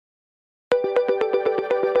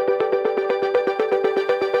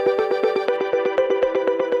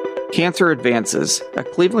Cancer Advances, a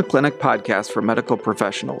Cleveland Clinic podcast for medical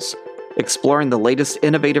professionals, exploring the latest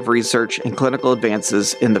innovative research and clinical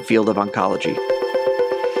advances in the field of oncology.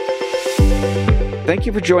 Thank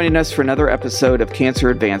you for joining us for another episode of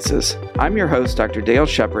Cancer Advances. I'm your host, Dr. Dale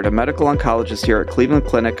Shepard, a medical oncologist here at Cleveland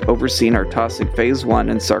Clinic overseeing our Taussig Phase 1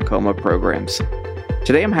 and sarcoma programs.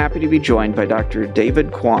 Today I'm happy to be joined by Dr.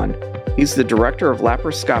 David Kwon. He's the Director of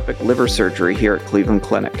Laparoscopic Liver Surgery here at Cleveland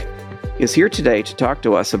Clinic. He is here today to talk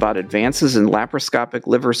to us about advances in laparoscopic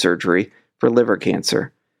liver surgery for liver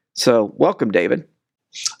cancer. So, welcome, David.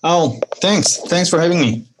 Oh, thanks. Thanks for having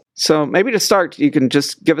me. So, maybe to start, you can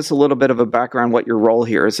just give us a little bit of a background what your role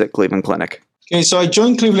here is at Cleveland Clinic. Okay, so I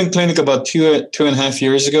joined Cleveland Clinic about two and a half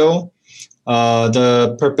years ago.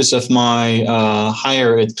 The purpose of my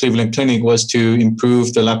hire at Cleveland Clinic was to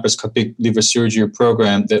improve the laparoscopic liver surgery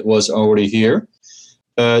program that was already here.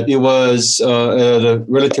 It was at a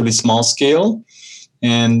relatively small scale,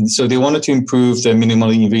 and so they wanted to improve the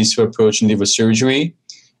minimally invasive approach in liver surgery.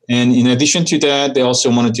 And in addition to that, they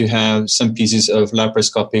also wanted to have some pieces of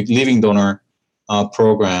laparoscopic living donor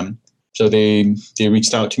program. So they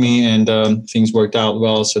reached out to me, and things worked out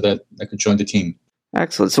well so that I could join the team.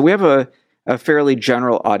 Excellent. So we have a fairly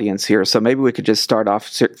general audience here, so maybe we could just start off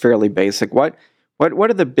fairly basic.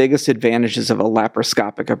 What are the biggest advantages of a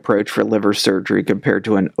laparoscopic approach for liver surgery compared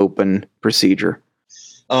to an open procedure?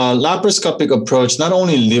 Laparoscopic approach, not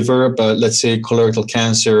only liver, but let's say colorectal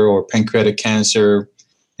cancer or pancreatic cancer,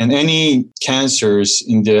 and any cancers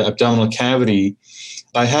in the abdominal cavity,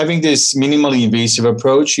 by having this minimally invasive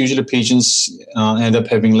approach, usually patients end up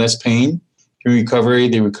having less pain during recovery.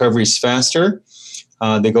 The recovery is faster.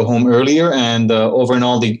 They go home earlier, and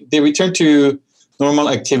overall, they return to normal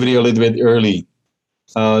activity a little bit early.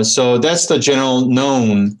 So that's the general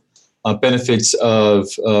known benefits of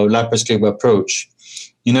laparoscopic approach.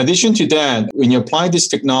 In addition to that, when you apply this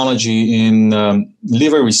technology in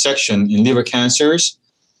liver resection, in liver cancers,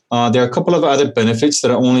 there are a couple of other benefits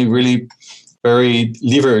that are only really very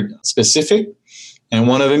liver specific. And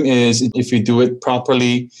one of them is if you do it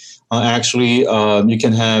properly, you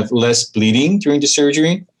can have less bleeding during the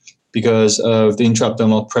surgery because of the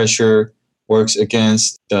intra-abdominal pressure works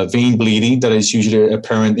against the vein bleeding that is usually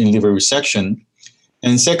apparent in liver resection.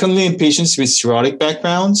 And secondly, in patients with cirrhotic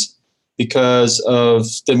backgrounds, because of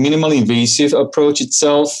the minimally invasive approach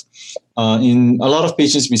itself, in a lot of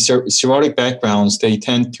patients with cirrhotic backgrounds, they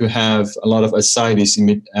tend to have a lot of ascites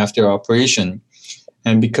after operation.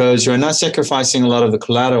 And because you're not sacrificing a lot of the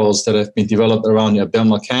collaterals that have been developed around the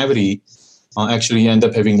abdominal cavity, actually you end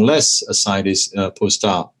up having less ascites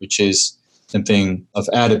post-op, which is something of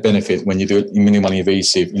added benefit when you do it minimally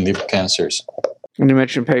invasive in liver cancers. When you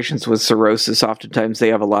mentioned patients with cirrhosis, oftentimes they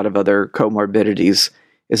have a lot of other comorbidities.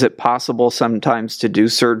 Is it possible sometimes to do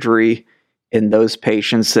surgery in those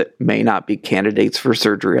patients that may not be candidates for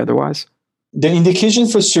surgery otherwise? The indication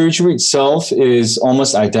for surgery itself is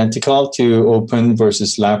almost identical to open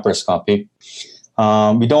versus laparoscopic.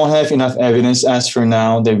 We don't have enough evidence as for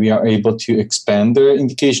now that we are able to expand the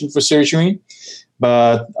indication for surgery.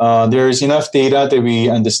 But there is enough data that we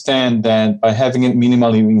understand that by having a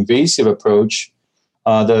minimally invasive approach,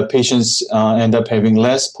 the patients end up having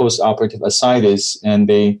less post-operative ascites, and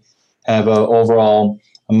they have overall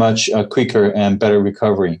a much quicker and better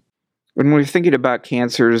recovery. When we're thinking about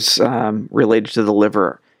cancers related to the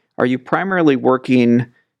liver, are you primarily working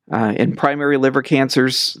in primary liver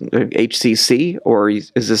cancers, HCC, or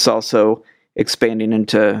is this also expanding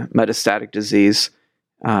into metastatic disease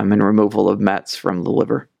and removal of mets from the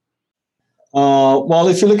liver? Well,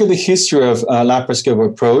 if you look at the history of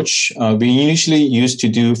laparoscopic approach, we usually used to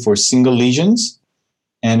do for single lesions.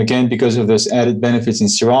 And again, because of those added benefits in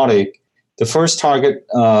cirrhotic, the first target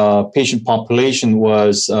patient population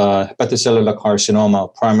was hepatocellular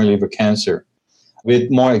carcinoma, primary liver cancer.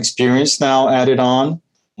 With more experience now added on,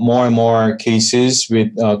 more and more cases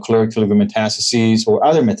with colorectal liver metastases or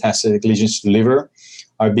other metastatic lesions to the liver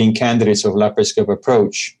are being candidates of laparoscopic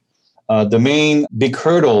approach. The main big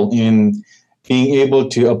hurdle in being able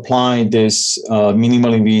to apply this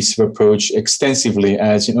minimally invasive approach extensively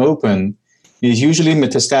as in open is usually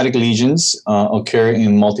metastatic lesions occur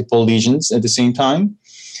in multiple lesions at the same time.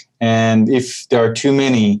 And if there are too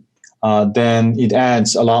many, then it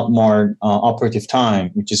adds a lot more operative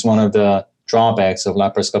time, which is one of the drawbacks of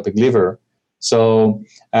laparoscopic liver. So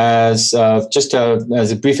as a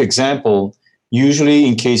brief example, usually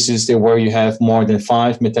in cases where you have more than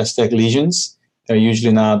 5 metastatic lesions, they're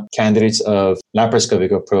usually not candidates of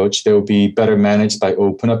laparoscopic approach. They will be better managed by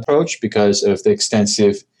open approach because of the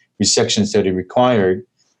extensive resections that are required.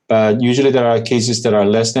 But usually there are cases that are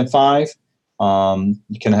less than 5.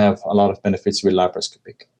 You can have a lot of benefits with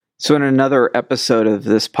laparoscopic. So in another episode of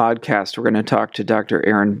this podcast, we're going to talk to Dr.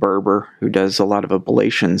 Aaron Berber, who does a lot of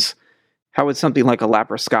ablations. How would something like a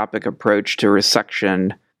laparoscopic approach to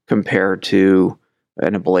resection compare to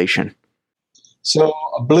an ablation? So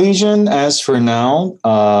ablation, as for now,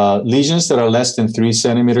 lesions that are less than 3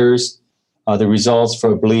 centimeters, the results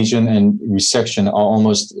for ablation and resection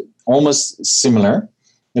are almost similar.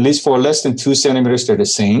 At least for less than 2 centimeters, they're the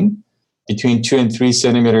same. Between 2 and 3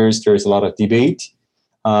 centimeters, there's a lot of debate.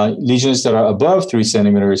 Lesions that are above 3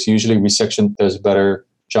 centimeters, usually resection does a better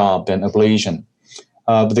job than ablation.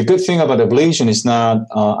 But the good thing about ablation is not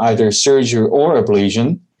either surgery or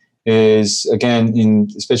ablation. Is again,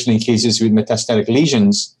 especially in cases with metastatic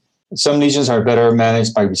lesions, some lesions are better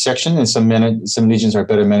managed by resection, and some lesions are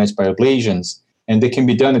better managed by ablations, and they can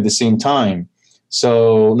be done at the same time.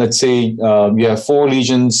 So let's say you have 4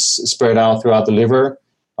 lesions spread out throughout the liver.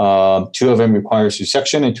 2 of them requires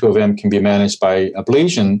resection, and 2 of them can be managed by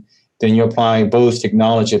ablation. Then you apply both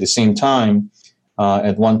technology at the same time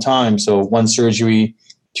at one time. So 1 surgery,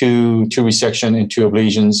 2 resection, and 2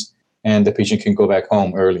 ablations, and the patient can go back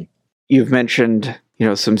home early. You've mentioned,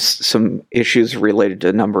 some issues related to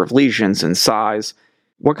the number of lesions and size.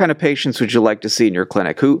 What kind of patients would you like to see in your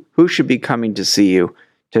clinic? Who should be coming to see you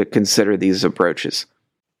to consider these approaches?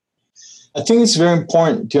 I think it's very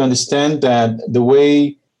important to understand that the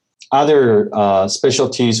way other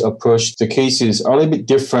specialties approach the cases are a little bit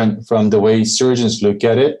different from the way surgeons look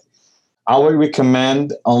at it. I would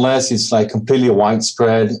recommend, unless it's like completely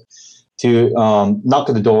widespread, to knock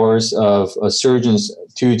at the doors of surgeons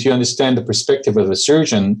to understand the perspective of a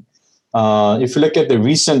surgeon. If you look at the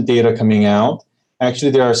recent data coming out,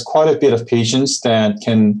 actually there's quite a bit of patients that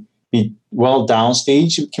can be well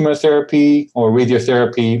downstage with chemotherapy or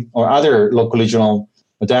radiotherapy or other local regional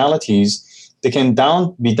modalities. They can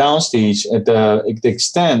be downstage at the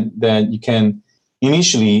extent that you can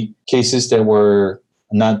initially, cases that were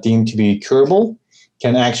not deemed to be curable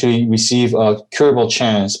can actually receive a curable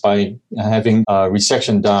chance by having a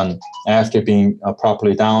resection done after being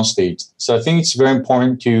properly downstaged. So I think it's very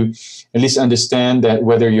important to at least understand that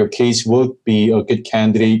whether your case would be a good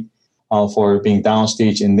candidate for being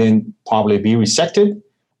downstage and then probably be resected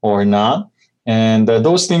or not. And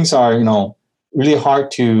those things are, really hard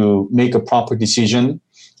to make a proper decision,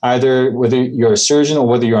 either whether you're a surgeon or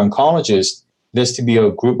whether you're an oncologist. It has to be a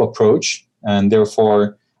group approach, and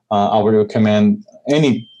therefore I would recommend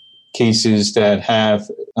any cases that have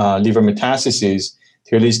liver metastases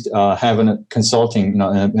to at least have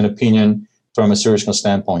an opinion from a surgical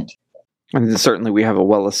standpoint. And certainly we have a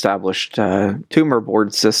well-established tumor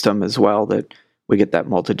board system as well, that we get that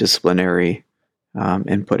multidisciplinary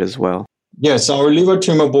input as well. Yes, our liver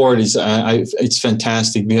tumor board it's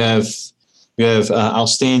fantastic. We have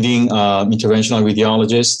outstanding interventional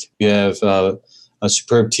radiologists. We have a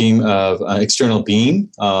superb team of external beam,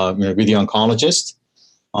 radio oncologists,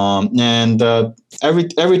 and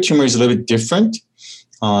every tumor is a little bit different.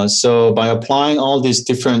 So by applying all these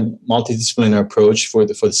different multidisciplinary approach for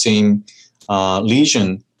the same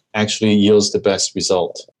lesion, actually yields the best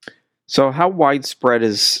result. So how widespread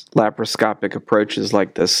is laparoscopic approaches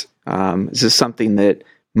like this? Is this something that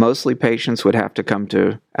mostly patients would have to come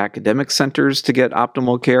to academic centers to get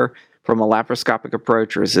optimal care from a laparoscopic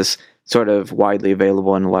approach, or is this sort of widely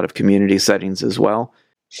available in a lot of community settings as well?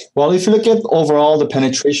 Well, if you look at overall the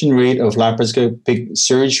penetration rate of laparoscopic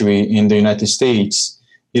surgery in the United States,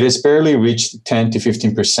 it has barely reached 10 to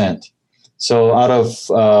 15%. So out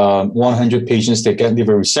of 100 patients that get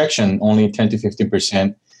liver resection, only 10 to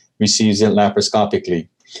 15% receives it laparoscopically.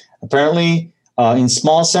 Apparently, in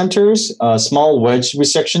small centers, small wedge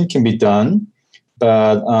resection can be done,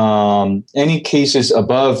 but any cases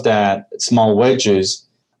above that, small wedges,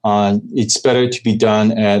 it's better to be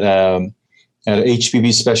done at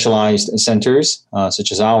HPV specialized centers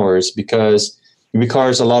such as ours, because it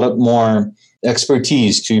requires a lot of more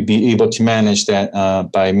expertise to be able to manage that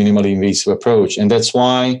by minimally invasive approach. And that's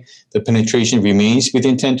why the penetration remains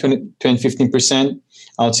within 10, 15%.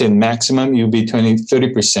 I would say maximum it will be 20,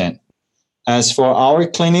 30%. As for our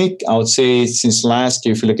clinic, I would say since last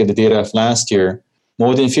year, if you look at the data of last year,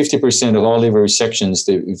 more than 50% of all liver resections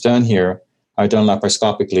that we've done here are done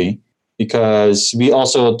laparoscopically, because we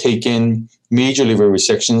also take in major liver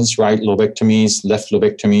resections, right lobectomies, left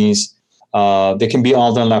lobectomies. They can be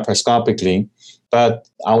all done laparoscopically, but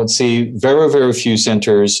I would say very, very few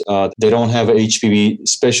centers, they don't have a HPV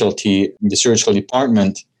specialty in the surgical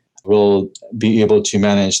department, will be able to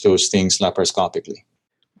manage those things laparoscopically.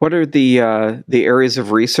 What are the areas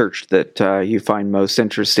of research that you find most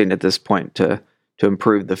interesting at this point to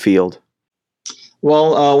improve the field?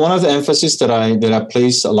 Well, one of the emphasis that I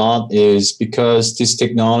place a lot is because this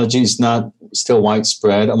technology is not still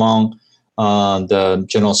widespread among the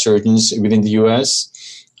general surgeons within the U.S.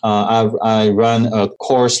 I ran a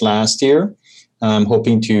course last year. I'm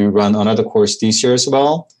hoping to run another course this year as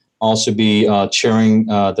well. Also be chairing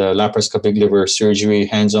the Laparoscopic Liver Surgery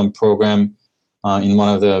hands-on program in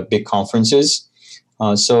one of the big conferences.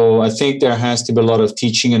 So I think there has to be a lot of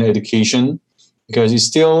teaching and education because it's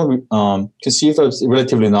still conceived as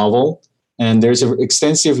relatively novel, and there's an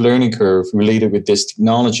extensive learning curve related with this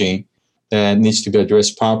technology that needs to be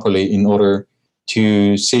addressed properly in order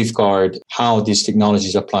to safeguard how these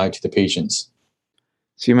technologies apply to the patients.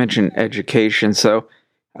 So you mentioned education. So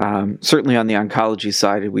certainly on the oncology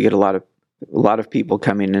side, we get a lot of people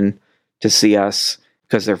coming in to see us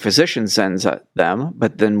because their physician sends them,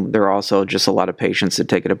 but then there are also just a lot of patients that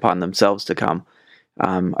take it upon themselves to come.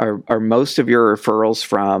 Are most of your referrals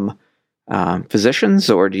from physicians,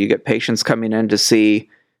 or do you get patients coming in to see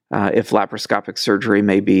if laparoscopic surgery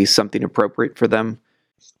may be something appropriate for them?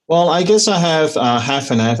 Well, I guess I have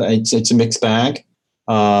half and half. It's a mixed bag.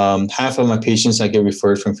 Half of my patients I get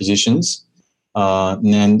referred from physicians.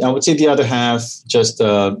 And I would say the other half just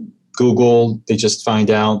Google, they just find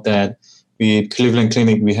out that Cleveland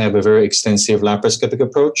Clinic, we have a very extensive laparoscopic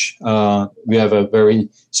approach. We have a very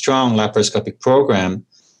strong laparoscopic program.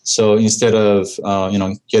 So instead of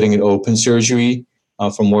getting an open surgery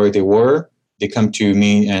from where they were, they come to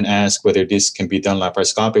me and ask whether this can be done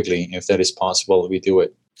laparoscopically. If that is possible, we do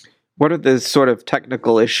it. What are the sort of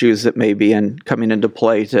technical issues that may be coming into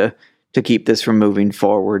play to keep this from moving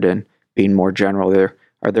forward and being more general?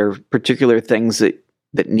 Are there particular things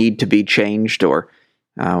that need to be changed, or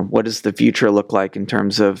what does the future look like in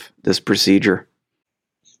terms of this procedure?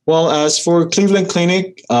 Well, as for Cleveland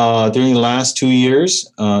Clinic, during the last 2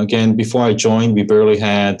 years, again, before I joined, we barely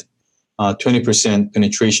had 20%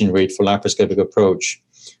 penetration rate for laparoscopic approach.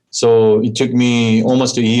 So it took me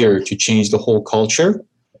almost a year to change the whole culture.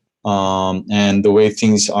 And the way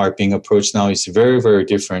things are being approached now is very, very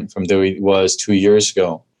different from the way it was 2 years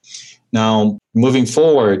ago. Now, moving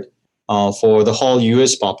forward, for the whole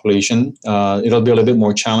U.S. population, it'll be a little bit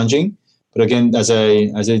more challenging. But again, as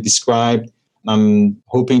I described, I'm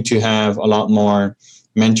hoping to have a lot more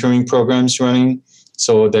mentoring programs running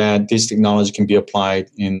so that this technology can be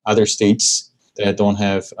applied in other states that don't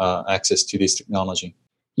have access to this technology.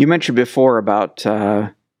 You mentioned before about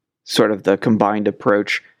sort of the combined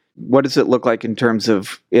approach. What does it look like in terms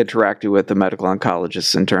of interacting with the medical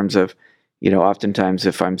oncologist in terms of, oftentimes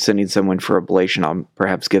if I'm sending someone for ablation, I'll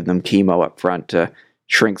perhaps give them chemo up front to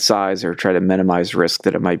shrink size or try to minimize risk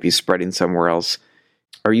that it might be spreading somewhere else.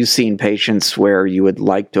 Are you seeing patients where you would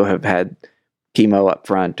like to have had chemo up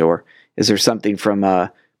front, or is there something from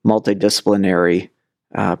a multidisciplinary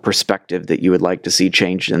perspective that you would like to see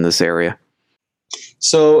changed in this area?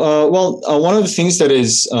 So, one of the things that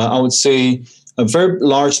is, I would say, a very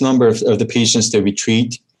large number of the patients that we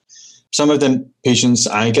treat, some of the patients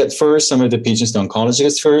I get first, some of the patients the oncologist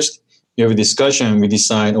gets first. We have a discussion, we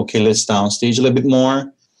decide, okay, let's downstage a little bit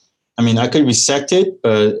more. I mean, I could resect it,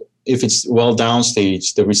 but if it's well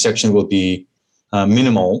downstage, the resection will be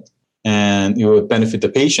minimal and it will benefit the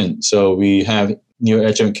patient. So we have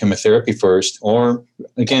neoadjuvant chemotherapy first, or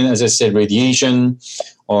again, as I said, radiation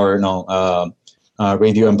or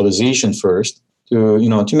radioembolization first to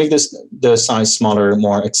make the size smaller,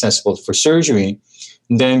 more accessible for surgery.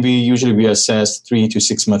 And then we usually reassess 3 to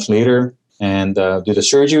 6 months later and do the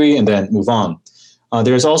surgery and then move on.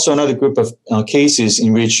 There's also another group of cases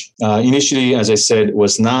in which initially, as I said,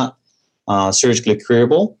 was not surgically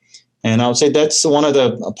curable. And I would say that's one of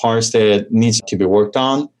the parts that needs to be worked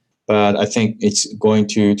on. But I think it's going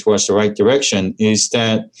towards the right direction, is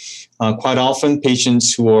that quite often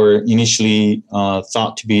patients who are initially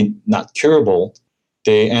thought to be not curable,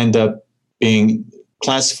 they end up being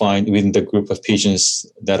classified within the group of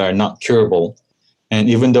patients that are not curable. And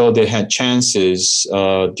even though they had chances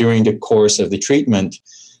during the course of the treatment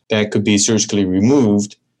that could be surgically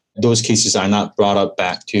removed, those cases are not brought up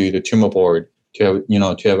back to the tumor board to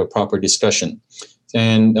have a proper discussion.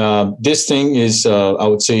 And this thing is, I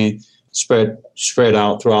would say, spread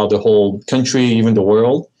out throughout the whole country, even the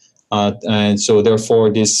world. And so, therefore,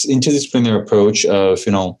 this interdisciplinary approach of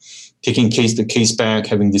taking the case back,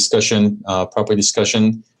 having discussion, proper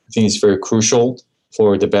discussion, I think is very crucial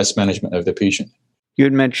for the best management of the patient. You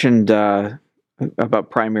had mentioned about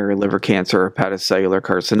primary liver cancer, hepatocellular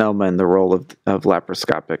carcinoma, and the role of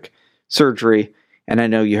laparoscopic surgery. And I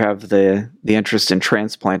know you have the interest in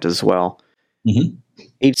transplant as well. Mm-hmm.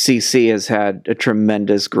 HCC has had a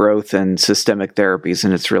tremendous growth in systemic therapies,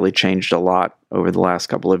 and it's really changed a lot over the last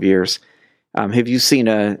couple of years. Have you seen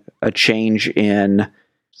a change in,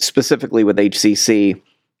 specifically with HCC,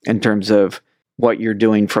 in terms of what you're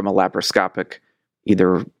doing from a laparoscopic,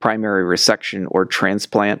 either primary resection or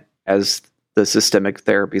transplant, as the systemic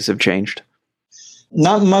therapies have changed?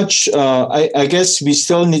 Not much. I guess we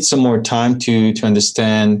still need some more time to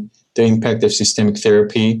understand the impact of systemic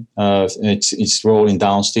therapy, its role in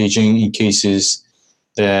downstaging in cases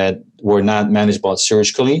that were not manageable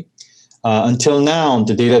surgically. Until now,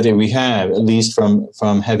 the data that we have, at least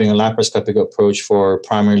from having a laparoscopic approach for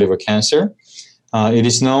primary liver cancer, it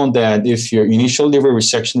is known that if your initial liver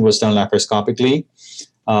resection was done laparoscopically,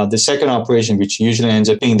 the second operation, which usually ends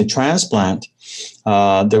up being the transplant,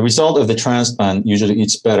 the result of the transplant usually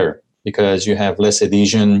is better because you have less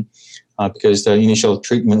adhesion, because the initial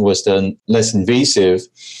treatment was done less invasive.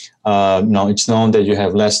 It's known that you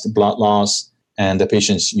have less blood loss, and the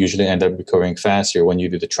patients usually end up recovering faster when you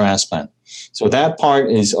do the transplant. So that part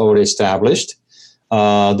is already established.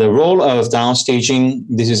 The role of downstaging,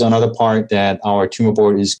 this is another part that our tumor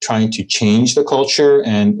board is trying to change the culture,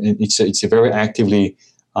 and it's a very actively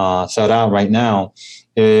thought out right now.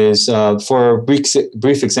 Is for a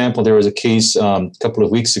brief example, there was a case a couple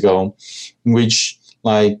of weeks ago in which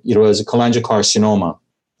it was a cholangiocarcinoma,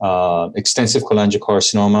 extensive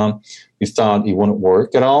cholangiocarcinoma. We thought it wouldn't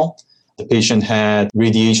work at all. The patient had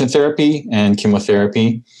radiation therapy and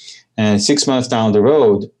chemotherapy, and 6 months down the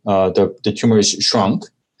road, the tumor is shrunk.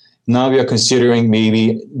 Now we are considering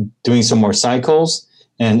maybe doing some more cycles,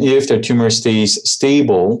 and if the tumor stays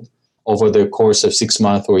stable over the course of 6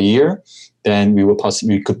 months or a year, then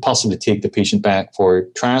we could possibly take the patient back for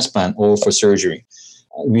transplant or for surgery.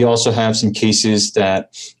 We also have some cases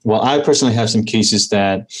I personally have some cases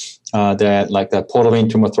that like the portal vein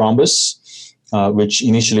tumor thrombus, which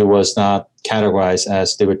initially was not categorized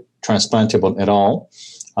as they were transplantable at all.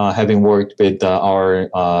 Having worked with our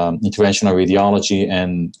interventional radiology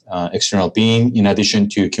and external beam, in addition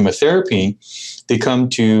to chemotherapy, they come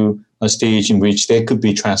to a stage in which they could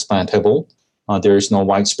be transplantable. There is no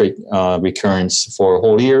widespread recurrence for a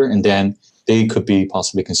whole year, and then they could be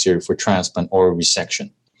possibly considered for transplant or resection.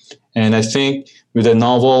 And I think with the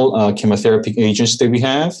novel chemotherapy agents that we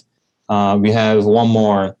have one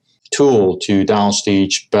more tool to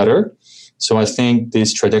downstage better. So I think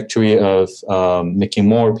this trajectory of making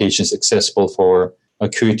more patients accessible for a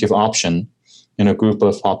curative option in a group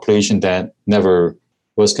of population that never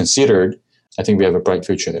was considered, I think we have a bright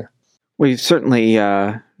future there. Well, you've certainly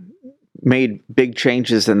made big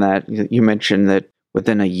changes in that. You mentioned that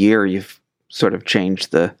within a year you've sort of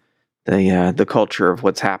changed the culture of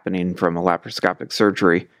what's happening from a laparoscopic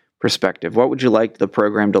surgery perspective. What would you like the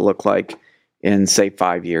program to look like in, say,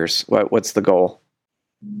 5 years? What's the goal?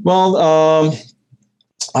 Well,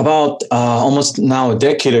 about almost now a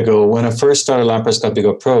decade ago, when I first started laparoscopic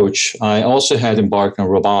approach, I also had embarked on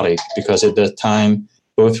robotic, because at that time,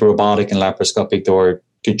 both robotic and laparoscopic, there were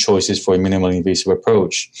good choices for a minimally invasive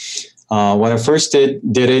approach. When I first did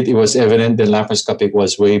it, it was evident that laparoscopic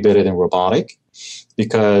was way better than robotic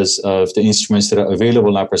because of the instruments that are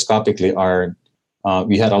available laparoscopically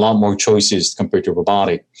we had a lot more choices compared to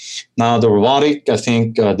robotic. Now the robotic, I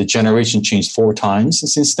think the generation changed 4 times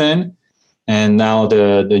since then. And now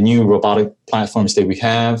the new robotic platforms that we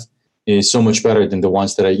have is so much better than the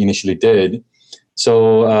ones that I initially did.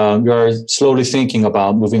 So we are slowly thinking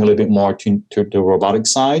about moving a little bit more to the robotic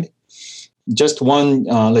side. Just one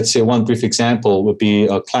brief example would be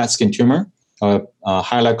a Klatskin tumor,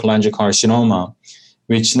 highlight cholangiocarcinoma,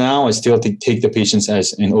 which now I still take the patients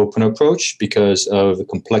as an open approach because of the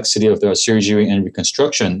complexity of the surgery and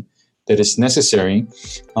reconstruction that is necessary.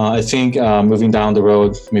 I think moving down the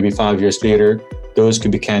road, maybe 5 years later, those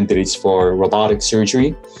could be candidates for robotic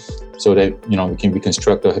surgery so that we can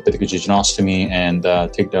reconstruct the hepatic jejunostomy and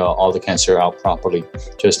take all the cancer out properly,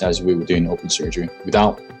 just as we would do in open surgery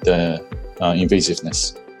without the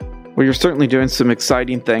invasiveness. Well, you're certainly doing some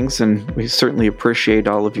exciting things, and we certainly appreciate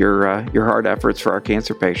all of your hard efforts for our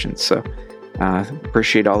cancer patients. So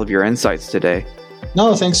appreciate all of your insights today.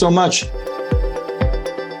 No, thanks so much.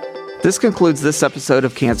 This concludes this episode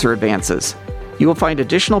of Cancer Advances. You will find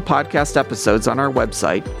additional podcast episodes on our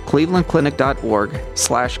website,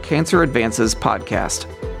 clevelandclinic.org/Cancer Advances Podcast.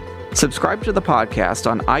 Subscribe to the podcast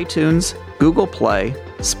on iTunes, Google Play,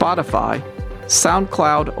 Spotify,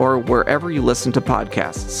 SoundCloud, or wherever you listen to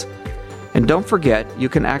podcasts. And don't forget, you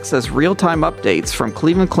can access real-time updates from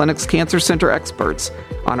Cleveland Clinic's Cancer Center experts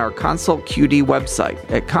on our Consult QD website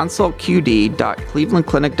at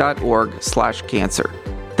consultqd.clevelandclinic.org/cancer.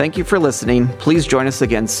 Thank you for listening. Please join us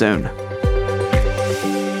again soon.